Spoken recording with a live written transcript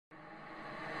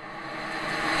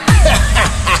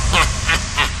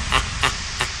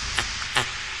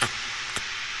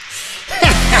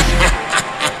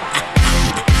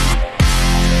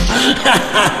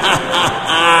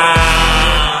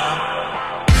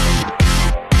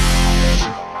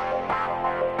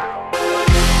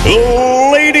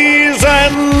Ladies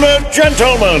and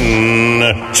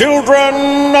gentlemen,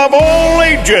 children of all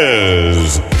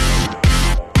ages,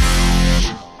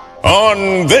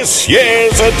 on this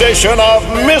year's edition of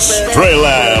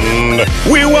Mysteryland,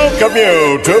 we welcome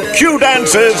you to Q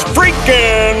Dance's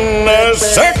Freakin'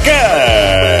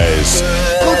 Circus.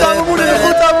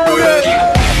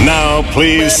 Now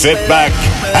please sit back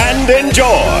and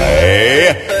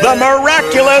enjoy the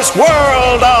miraculous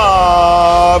world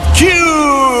of Q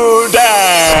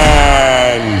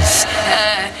Dance.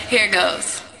 Here goes.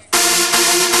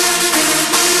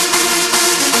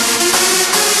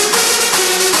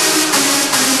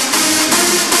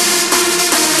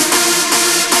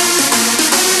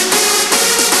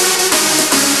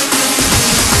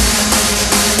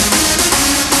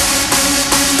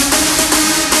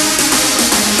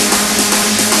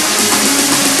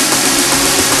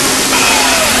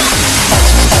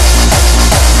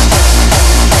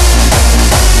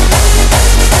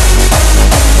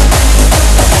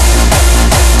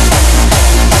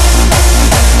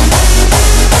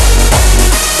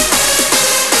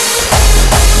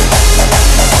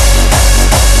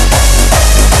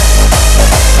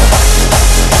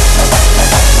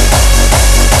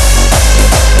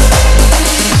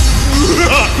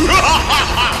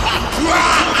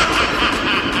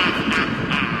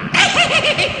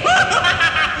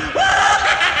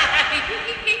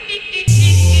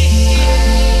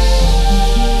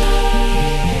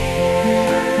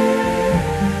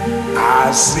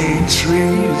 I see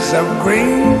trees of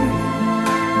green,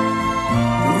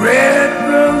 red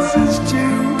roses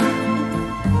too.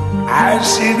 I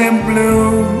see them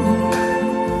bloom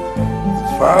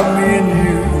for me and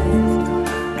you.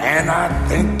 And I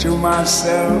think to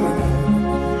myself,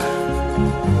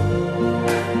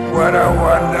 what a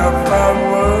wonderful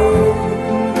world.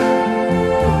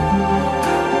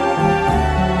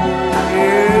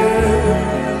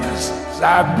 Yes,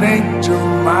 I think to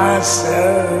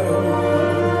myself,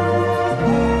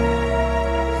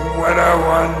 what a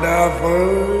wonderful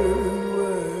world.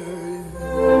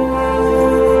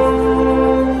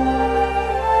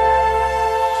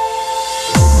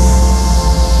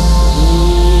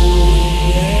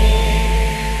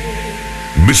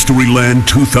 Mysteryland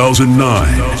 2009.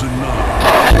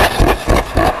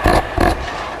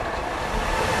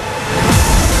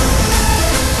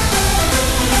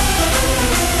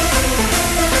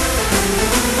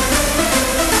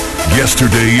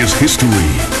 Yesterday is history.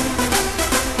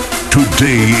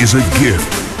 Today is a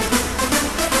gift.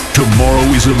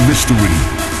 Tomorrow is a mystery.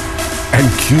 And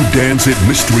Q Dance at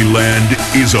Mysteryland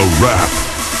is a wrap.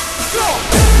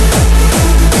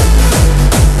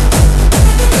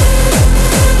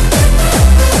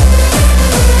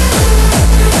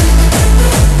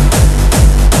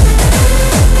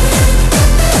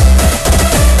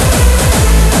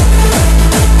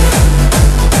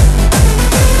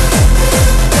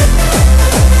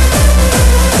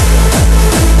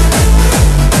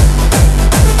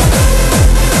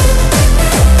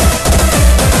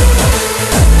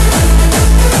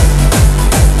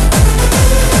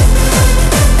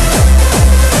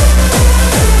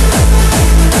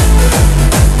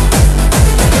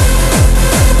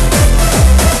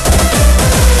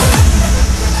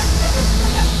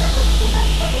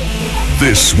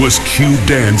 This was Q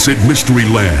Dance at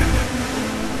Mysteryland.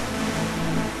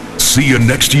 See you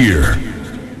next year.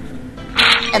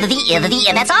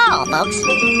 That's all, folks.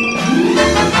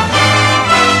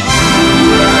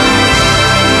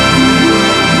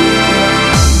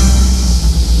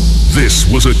 This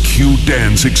was a Q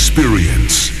Dance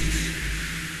experience.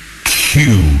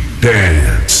 Q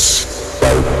Dance.